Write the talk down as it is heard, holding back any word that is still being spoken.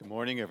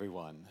Morning,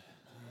 everyone.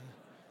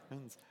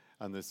 Friends,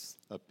 on this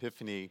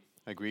Epiphany,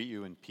 I greet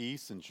you in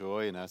peace and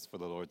joy and ask for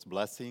the Lord's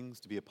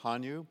blessings to be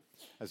upon you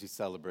as we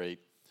celebrate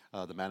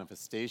the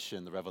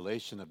manifestation, the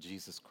revelation of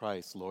Jesus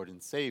Christ, Lord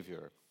and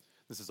Savior.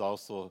 This is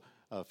also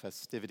a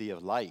festivity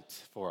of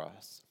light for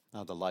us,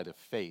 the light of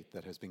faith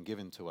that has been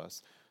given to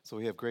us. So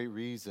we have great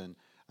reason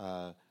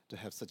to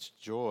have such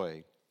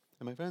joy.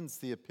 And my friends,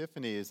 the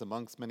Epiphany is,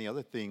 amongst many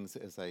other things,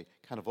 as I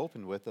kind of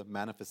opened with, a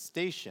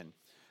manifestation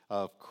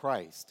of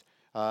Christ.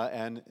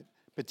 And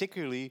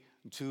particularly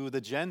to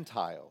the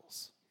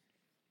Gentiles.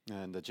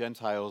 And the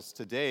Gentiles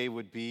today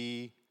would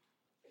be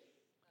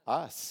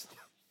us.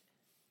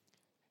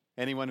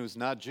 Anyone who's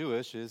not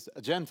Jewish is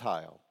a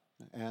Gentile.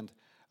 And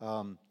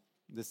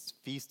this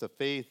Feast of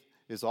Faith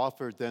is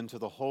offered then to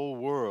the whole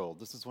world.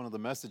 This is one of the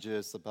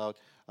messages about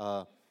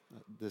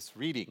this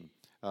reading,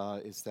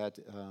 is that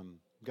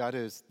God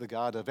is the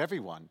God of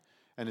everyone,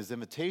 and his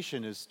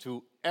invitation is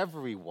to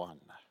everyone.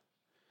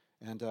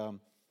 And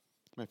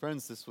my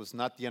friends, this was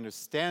not the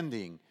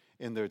understanding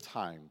in their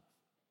time.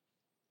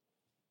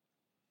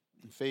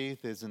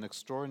 Faith is an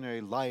extraordinary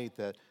light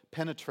that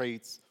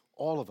penetrates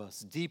all of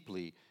us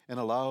deeply and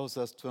allows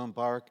us to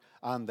embark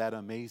on that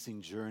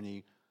amazing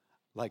journey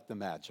like the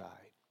Magi,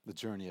 the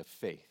journey of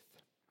faith.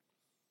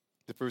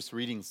 The first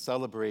reading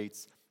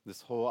celebrates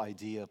this whole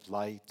idea of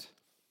light.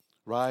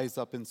 Rise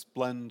up in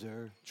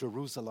splendor,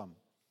 Jerusalem.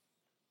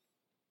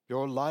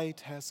 Your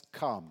light has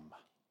come.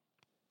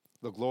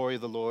 The glory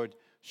of the Lord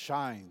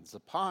shines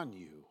upon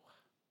you.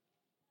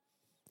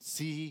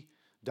 See,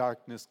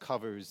 darkness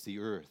covers the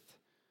earth.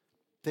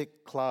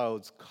 Thick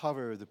clouds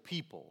cover the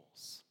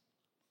peoples.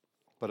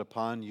 But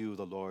upon you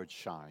the Lord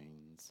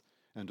shines,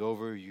 and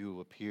over you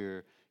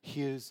appear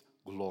his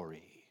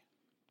glory.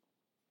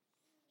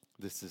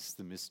 This is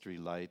the mystery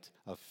light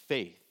of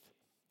faith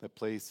that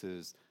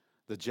places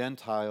the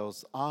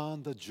Gentiles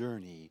on the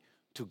journey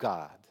to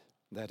God.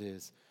 That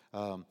is,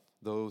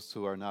 those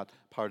who are not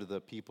part of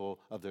the people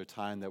of their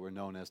time that were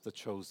known as the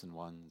chosen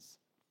ones.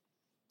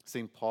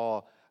 St.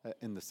 Paul,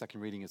 in the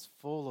second reading, is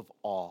full of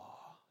awe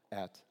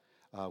at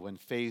when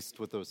faced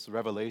with this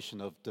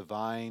revelation of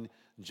divine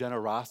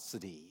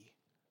generosity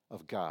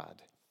of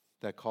God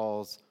that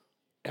calls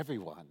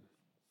everyone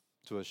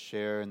to a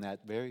share in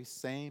that very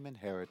same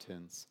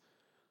inheritance,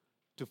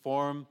 to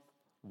form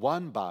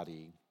one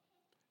body,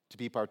 to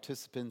be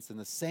participants in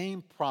the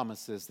same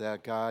promises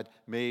that God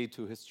made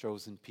to his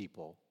chosen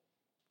people.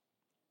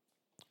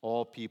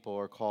 All people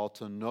are called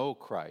to know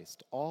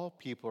Christ. All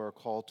people are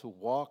called to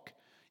walk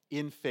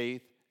in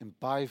faith and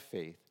by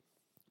faith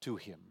to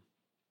him.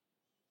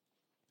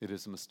 It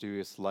is a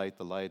mysterious light,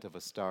 the light of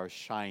a star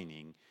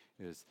shining,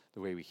 is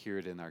the way we hear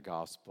it in our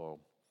gospel,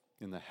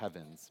 in the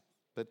heavens.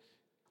 But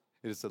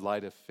it is the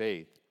light of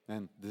faith,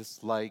 and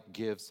this light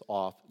gives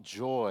off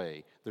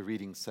joy, the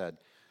reading said.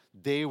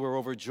 They were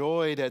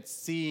overjoyed at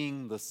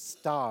seeing the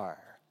star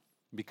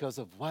because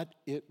of what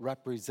it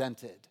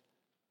represented.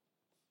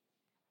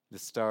 The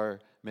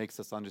star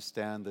makes us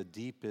understand the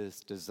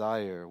deepest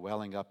desire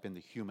welling up in the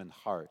human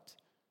heart.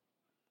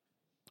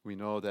 We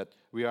know that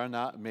we are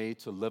not made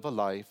to live a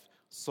life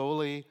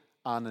solely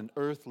on an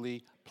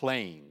earthly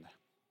plane,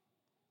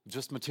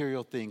 just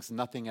material things,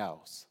 nothing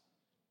else.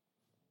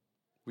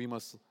 We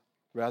must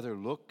rather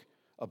look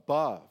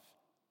above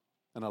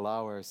and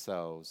allow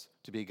ourselves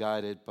to be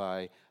guided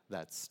by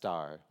that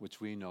star,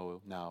 which we know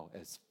now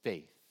as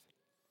faith.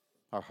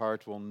 Our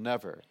heart will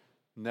never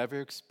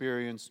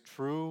experience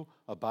true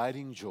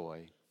abiding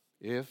joy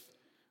if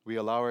we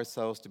allow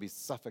ourselves to be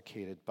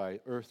suffocated by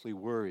earthly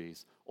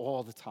worries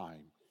all the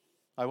time.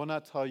 I will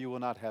not tell you will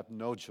not have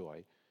no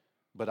joy,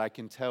 but I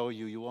can tell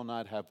you you will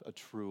not have a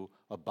true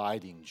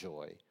abiding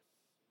joy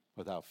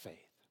without faith.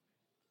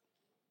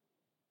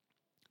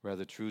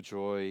 Rather, true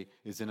joy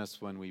is in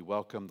us when we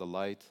welcome the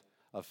light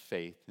of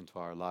faith into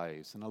our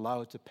lives and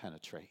allow it to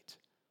penetrate.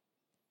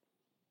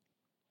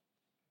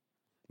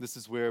 This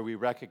is where we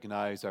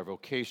recognize our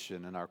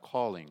vocation and our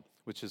calling,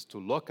 which is to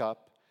look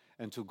up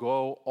and to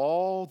go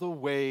all the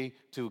way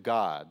to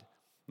God.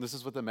 And this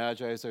is what the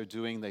Magi are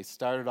doing. They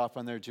started off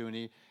on their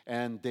journey,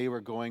 and they were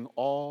going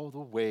all the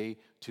way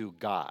to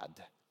God,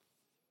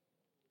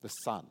 the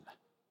Son.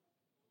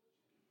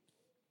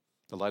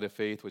 The light of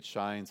faith, which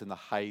shines in the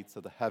heights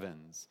of the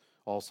heavens,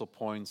 also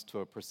points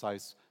to a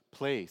precise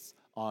place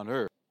on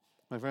earth.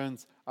 My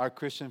friends, our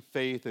Christian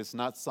faith is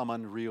not some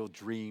unreal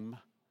dream.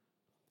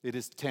 It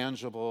is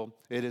tangible.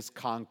 It is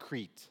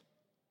concrete.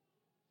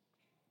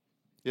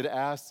 It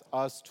asks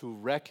us to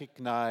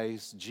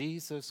recognize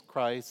Jesus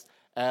Christ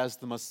as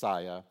the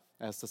Messiah,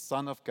 as the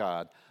Son of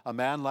God, a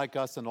man like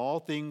us in all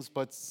things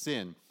but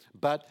sin,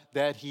 but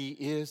that he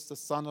is the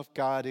Son of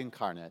God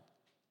incarnate,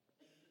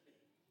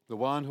 the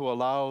one who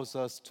allows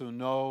us to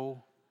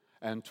know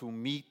and to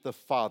meet the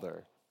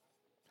Father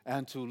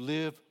and to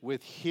live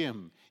with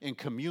him in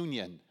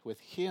communion with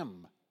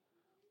him.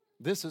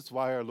 This is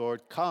why our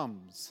Lord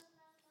comes,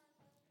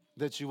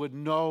 that you would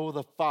know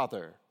the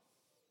Father,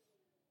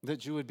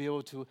 that you would be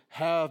able to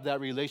have that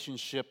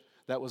relationship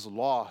that was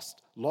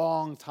lost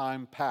long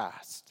time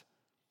past.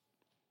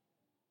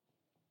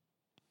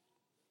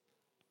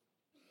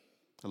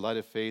 The light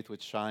of faith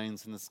which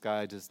shines in the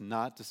sky does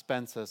not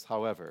dispense us,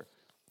 however,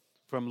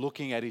 from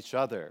looking at each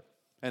other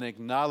and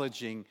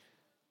acknowledging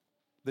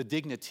the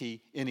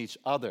dignity in each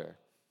other,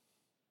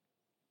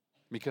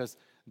 because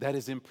that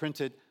is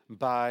imprinted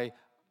by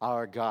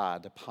our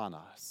God upon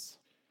us.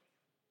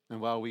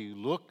 And while we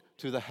look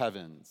to the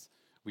heavens,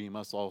 we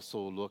must also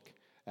look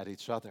at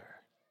each other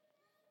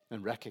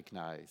and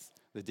recognize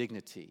the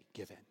dignity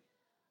given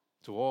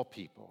to all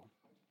people.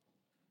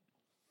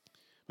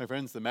 My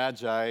friends, the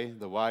Magi,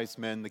 the wise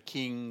men, the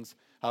kings,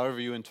 however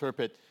you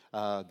interpret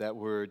that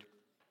word,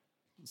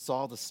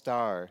 saw the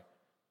star,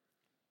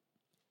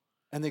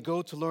 and they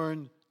go to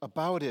learn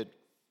about it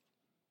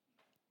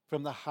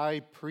from the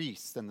high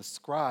priests and the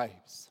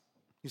scribes.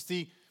 You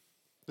see,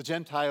 the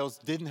Gentiles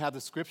didn't have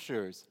the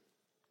scriptures,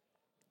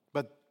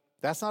 but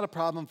that's not a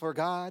problem for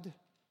God.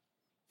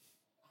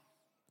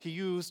 He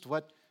used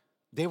what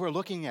they were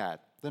looking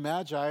at. The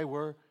Magi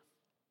were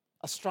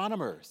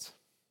astronomers.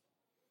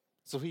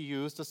 So he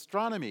used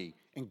astronomy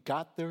and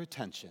got their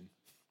attention.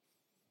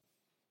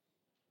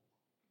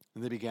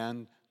 And they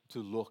began to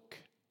look,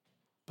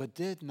 but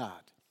did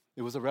not.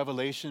 It was a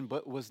revelation,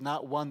 but was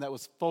not one that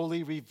was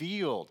fully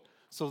revealed.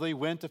 So they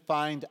went to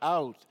find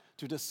out,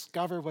 to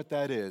discover what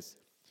that is.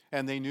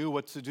 And they knew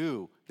what to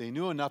do. They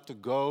knew enough to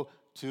go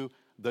to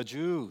the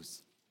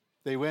Jews.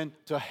 They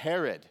went to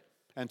Herod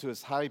and to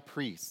his high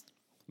priest.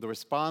 The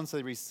response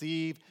they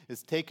receive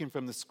is taken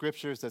from the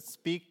scriptures that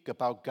speak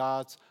about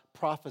God's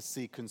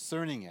prophecy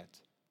concerning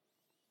it.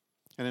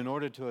 And in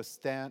order to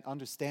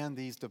understand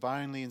these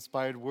divinely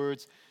inspired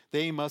words,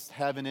 they must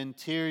have an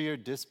interior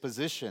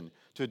disposition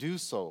to do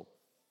so.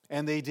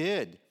 And they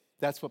did.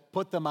 That's what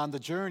put them on the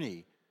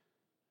journey.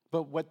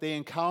 But what they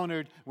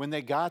encountered when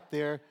they got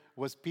there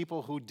was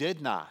people who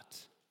did not.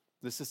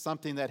 This is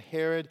something that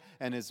Herod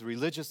and his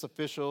religious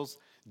officials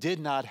did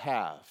not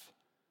have.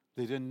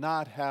 They did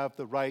not have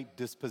the right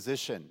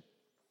disposition.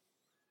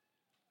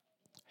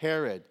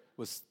 Herod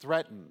was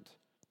threatened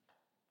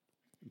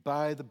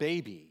by the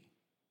baby.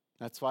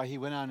 That's why he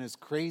went on his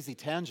crazy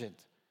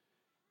tangent,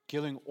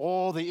 killing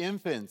all the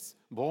infants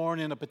born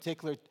in a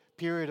particular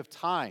period of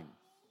time.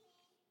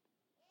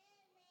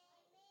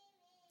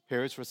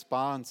 Herod's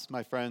response,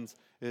 my friends,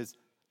 is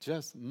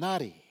just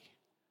nutty.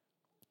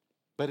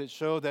 But it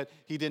showed that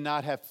he did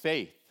not have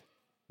faith.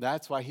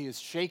 That's why he is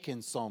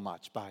shaken so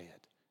much by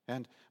it.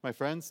 And my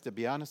friends, to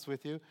be honest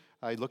with you,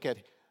 I look at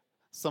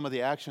some of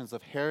the actions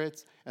of Herod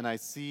and I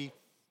see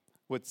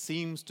what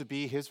seems to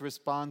be his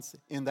response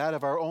in that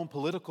of our own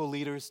political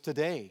leaders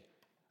today.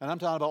 And I'm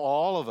talking about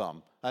all of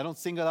them. I don't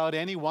single out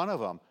any one of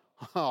them.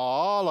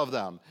 All of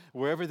them,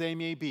 wherever they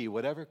may be,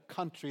 whatever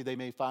country they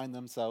may find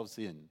themselves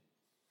in.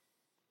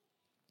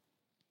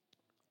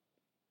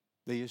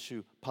 They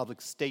issue public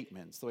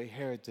statements, the way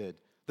Herod did,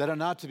 that are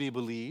not to be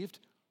believed,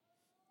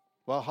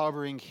 while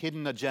harboring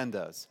hidden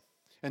agendas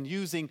and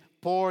using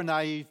poor,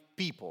 naive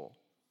people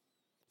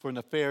for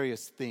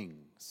nefarious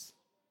things.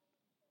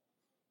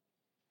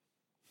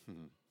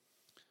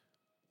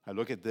 I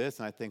look at this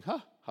and I think,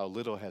 how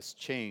little has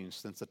changed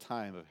since the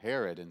time of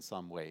Herod in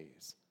some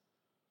ways.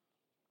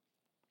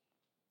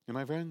 And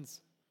my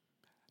friends,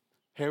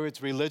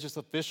 Herod's religious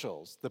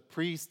officials, the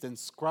priests and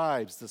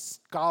scribes, the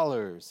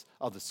scholars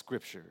of the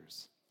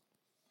scriptures,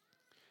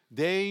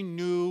 they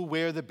knew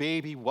where the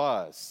baby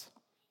was.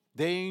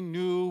 They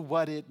knew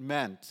what it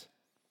meant.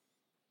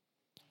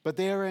 But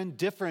they are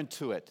indifferent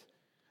to it.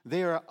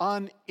 They are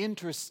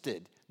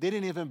uninterested. They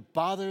didn't even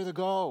bother to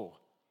go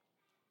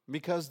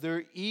because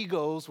their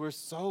egos were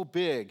so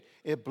big,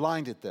 it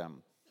blinded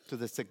them to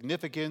the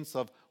significance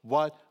of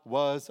what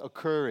was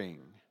occurring.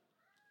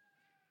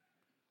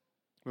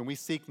 When we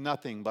seek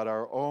nothing but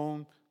our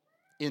own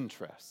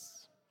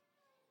interests,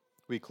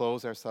 we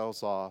close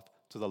ourselves off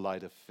to the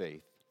light of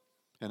faith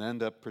and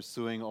end up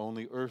pursuing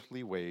only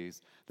earthly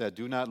ways that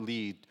do not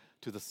lead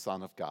to the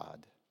Son of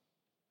God.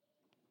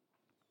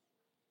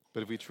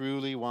 But if we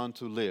truly want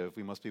to live,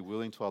 we must be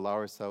willing to allow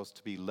ourselves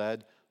to be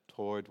led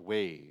toward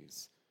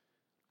ways,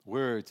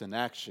 words, and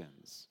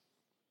actions,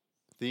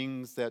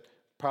 things that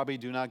probably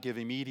do not give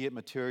immediate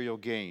material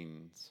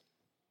gains,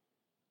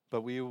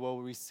 but we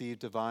will receive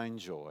divine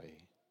joy.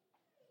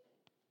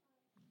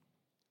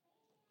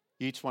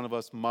 Each one of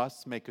us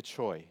must make a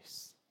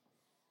choice.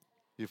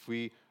 If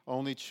we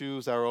only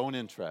choose our own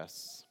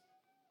interests,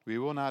 we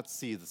will not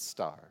see the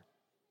star,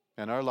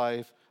 and our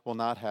life will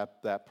not have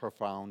that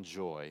profound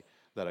joy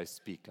that I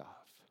speak of.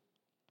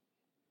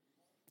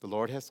 The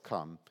Lord has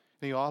come,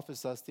 and He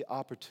offers us the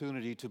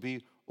opportunity to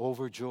be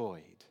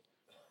overjoyed.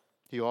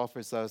 He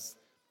offers us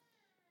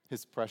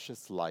His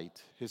precious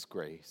light, His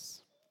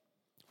grace.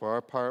 For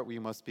our part, we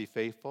must be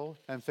faithful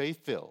and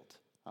faith-filled.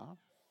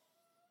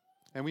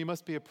 And we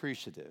must be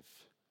appreciative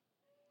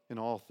in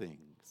all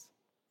things.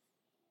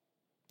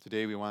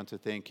 Today we want to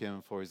thank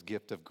Him for His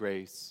gift of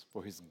grace,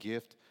 for His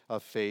gift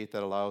of faith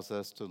that allows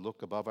us to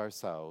look above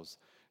ourselves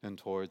and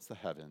towards the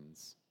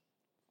heavens.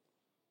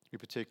 We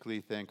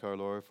particularly thank our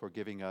Lord for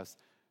giving us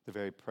the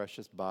very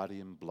precious body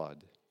and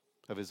blood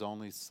of His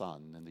only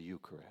Son in the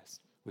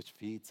Eucharist, which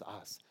feeds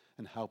us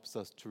and helps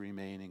us to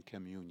remain in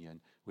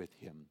communion with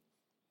Him.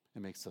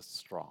 It makes us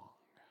strong.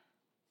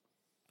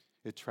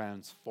 It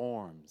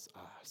transforms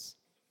us,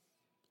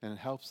 and it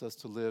helps us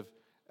to live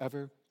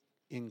ever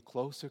in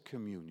closer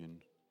communion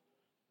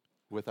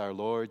with our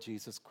Lord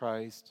Jesus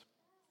Christ,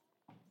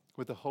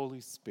 with the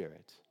Holy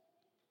Spirit,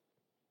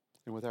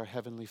 and with our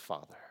Heavenly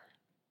Father.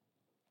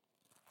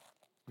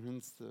 And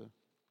it's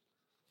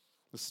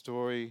the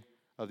story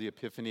of the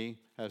Epiphany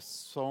has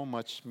so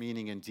much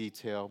meaning and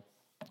detail.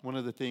 One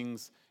of the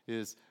things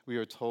is we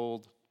are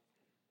told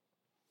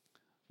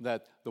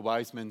that the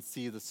wise men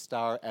see the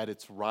star at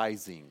its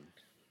rising.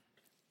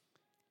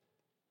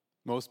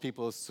 Most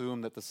people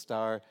assume that the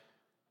star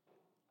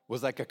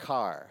was like a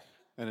car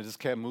and it just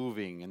kept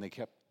moving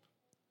and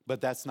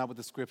but that's not what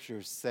the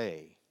scriptures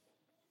say.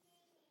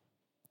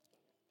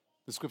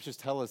 The scriptures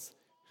tell us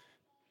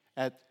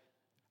at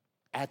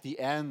the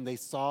end they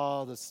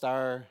saw the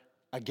star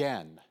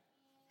again.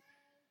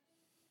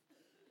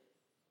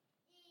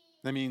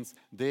 That means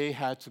they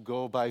had to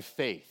go by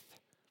faith.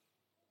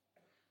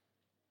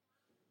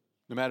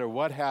 No matter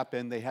what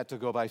happened, they had to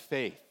go by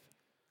faith.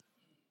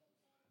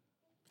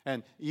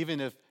 And even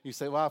if you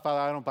say, well,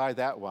 Father, I don't buy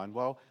that one,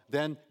 well,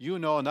 then you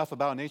know enough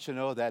about nature to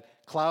know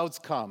that clouds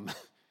come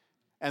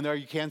and there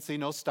you can't see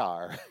no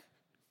star.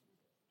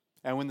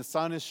 And when the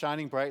sun is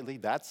shining brightly,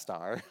 that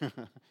star,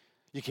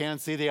 you can't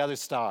see the other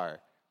star.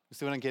 You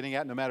see what I'm getting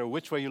at? No matter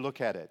which way you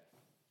look at it.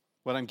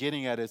 What I'm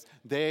getting at is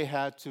they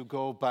had to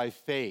go by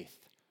faith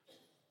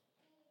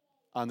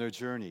on their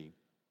journey.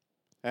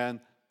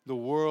 And the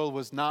world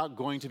was not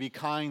going to be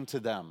kind to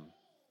them.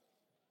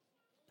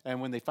 And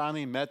when they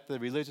finally met the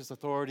religious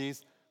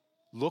authorities,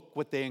 look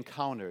what they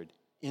encountered: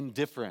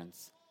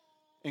 indifference,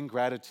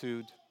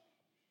 ingratitude.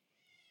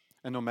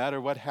 And no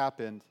matter what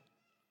happened,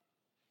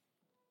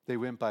 they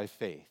went by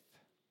faith.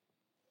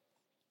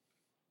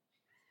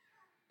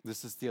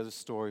 This is the other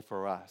story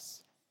for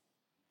us.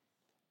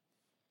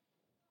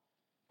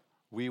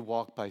 We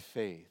walk by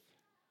faith.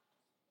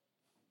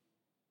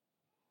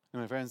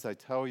 And my friends, I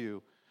tell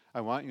you,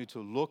 I want you to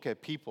look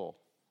at people,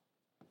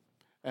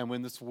 and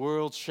when this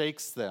world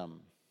shakes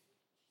them,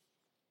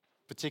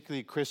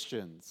 particularly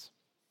Christians,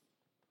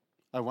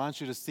 I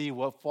want you to see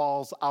what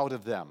falls out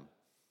of them.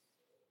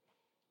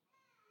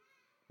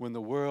 When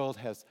the world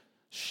has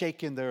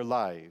shaken their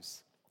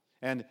lives,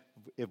 and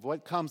if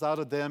what comes out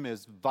of them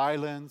is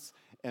violence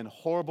and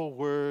horrible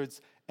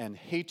words and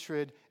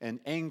hatred and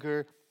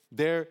anger,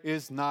 there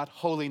is not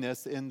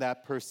holiness in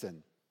that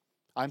person.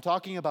 I'm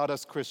talking about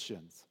us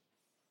Christians.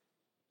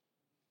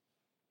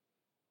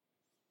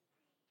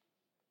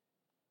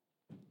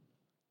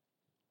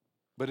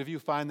 But if you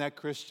find that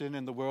Christian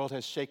and the world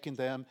has shaken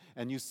them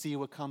and you see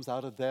what comes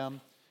out of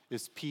them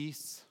is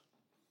peace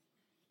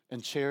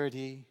and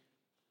charity,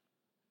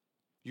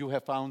 you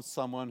have found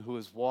someone who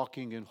is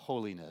walking in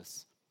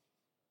holiness.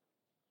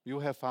 You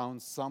have found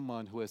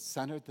someone who has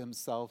centered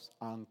themselves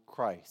on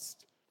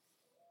Christ.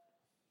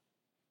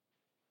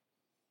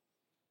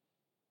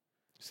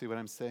 See what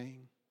I'm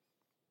saying?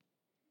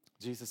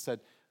 Jesus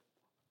said,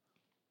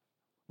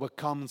 what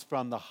comes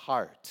from the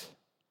heart.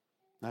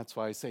 That's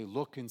why I say,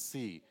 look and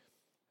see.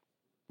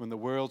 When the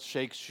world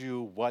shakes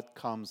you, what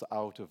comes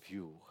out of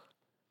you?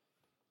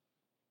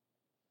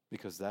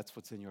 Because that's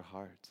what's in your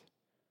heart.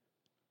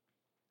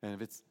 And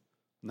if it's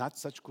not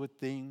such good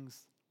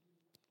things,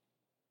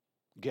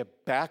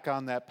 get back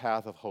on that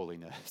path of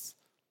holiness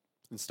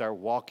and start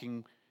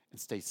walking and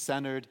stay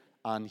centered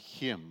on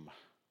Him.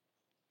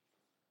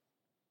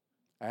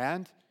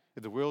 And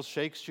if the world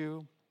shakes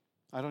you,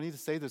 I don't need to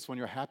say this when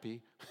you're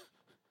happy.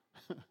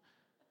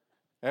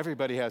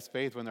 Everybody has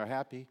faith when they're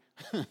happy.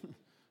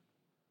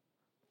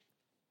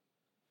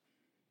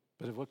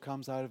 But if what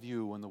comes out of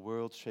you when the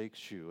world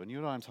shakes you, and you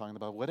know what I'm talking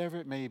about, whatever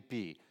it may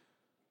be,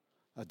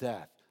 a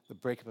death, the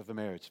breakup of a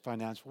marriage,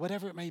 financial,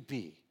 whatever it may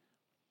be,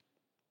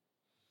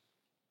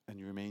 and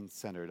you remain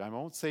centered. I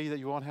won't say that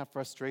you won't have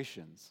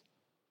frustrations,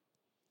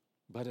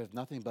 but if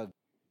nothing but,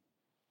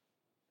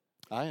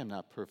 I am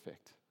not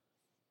perfect.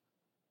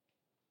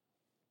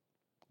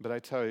 But I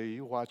tell you,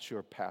 you watch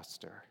your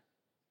pastor.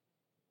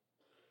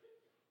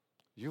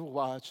 You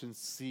watch and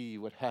see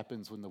what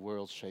happens when the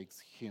world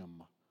shakes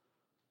him.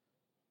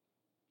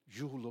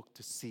 You look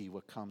to see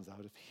what comes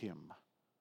out of him.